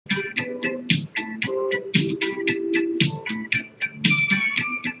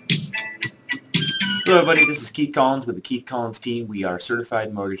Hello everybody, this is Keith Collins with the Keith Collins team. We are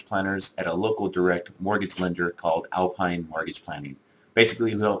certified mortgage planners at a local direct mortgage lender called Alpine Mortgage Planning.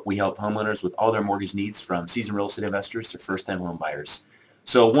 Basically, we help homeowners with all their mortgage needs from seasoned real estate investors to first-time home buyers.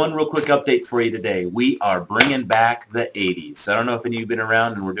 So one real quick update for you today. We are bringing back the 80s. I don't know if any of you have been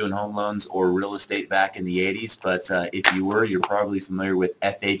around and were doing home loans or real estate back in the 80s, but if you were, you're probably familiar with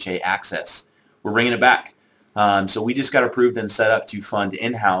FHA ACCESS. We're bringing it back. So we just got approved and set up to fund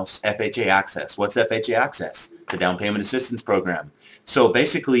in-house FHA ACCESS. What's FHA ACCESS? The down payment assistance program. So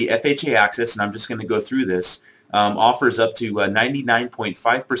basically FHA ACCESS, and I'm just going to go through this, offers up to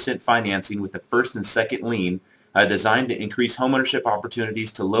 99.5% financing with a first and second lien designed to increase homeownership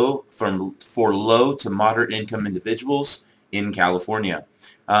opportunities to for low to moderate income individuals in California.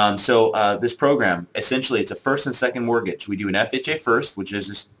 This program, essentially it's a first and second mortgage. We do an FHA first, which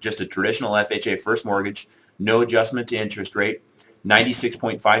is just a traditional FHA first mortgage. No adjustment to interest rate,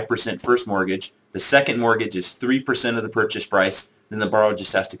 96.5% first mortgage. The second mortgage is 3% of the purchase price. Then the borrower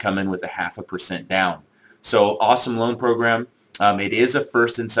just has to come in with a 0.5% down. So awesome loan program. It is a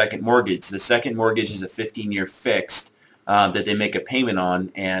first and second mortgage. The second mortgage is a 15-year fixed that they make a payment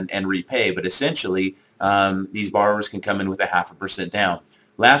on and repay. But essentially, these borrowers can come in with a 0.5% down.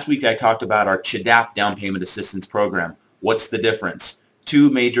 Last week I talked about our CHDAP down payment assistance program. What's the difference?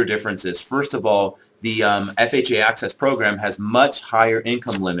 Two major differences. First of all, the FHA ACCESS program has much higher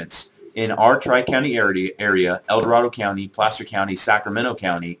income limits. In our Tri-County area, El Dorado County, Placer County, Sacramento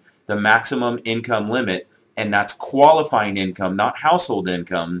County, the maximum income limit, and that's qualifying income, not household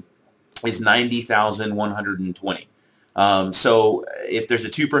income, is $90,120. So if there's a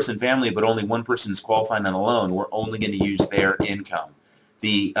two-person family but only one person is qualifying on a loan, we're only going to use their income.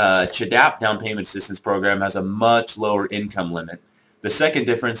 The CHDAP down payment assistance program has a much lower income limit. The second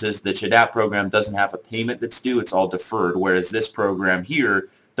difference is the CHDAP program doesn't have a payment that's due. It's all deferred, whereas this program here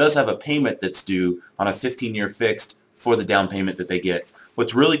does have a payment that's due on a 15-year fixed for the down payment that they get.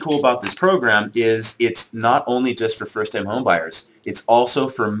 What's really cool about this program is it's not only just for first-time home buyers, it's also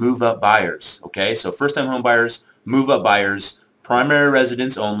for move-up buyers, okay? So first-time home buyers, move-up buyers, primary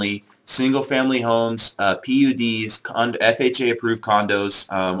residence only, single-family homes, PUDs, FHA-approved condos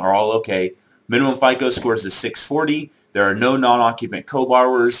are all okay. Minimum FICO scores is 640. There are no non-occupant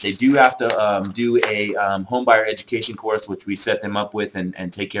co-borrowers. They do have to do a home buyer education course, which we set them up with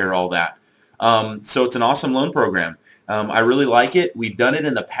and take care of all that. So it's an awesome loan program. I really like it. We've done it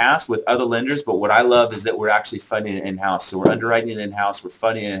in the past with other lenders, but what I love is that we're actually funding it in-house. So we're underwriting it in-house, we're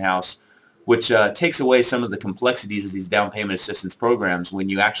funding it in-house, which takes away some of the complexities of these down payment assistance programs when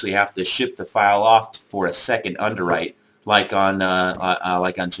you actually have to ship the file off for a second underwrite, like on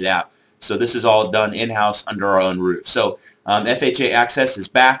CHDAP. So this is all done in-house under our own roof. So FHA ACCESS is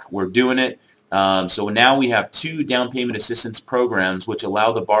back. We're doing it. So now we have two down payment assistance programs which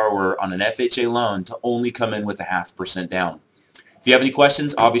allow the borrower on an FHA loan to only come in with a 0.5% down. If you have any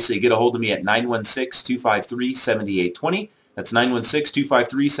questions, obviously get a hold of me at 916-253-7820. That's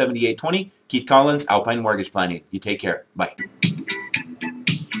 916-253-7820. Keith Collins, Alpine Mortgage Planning. You take care. Bye.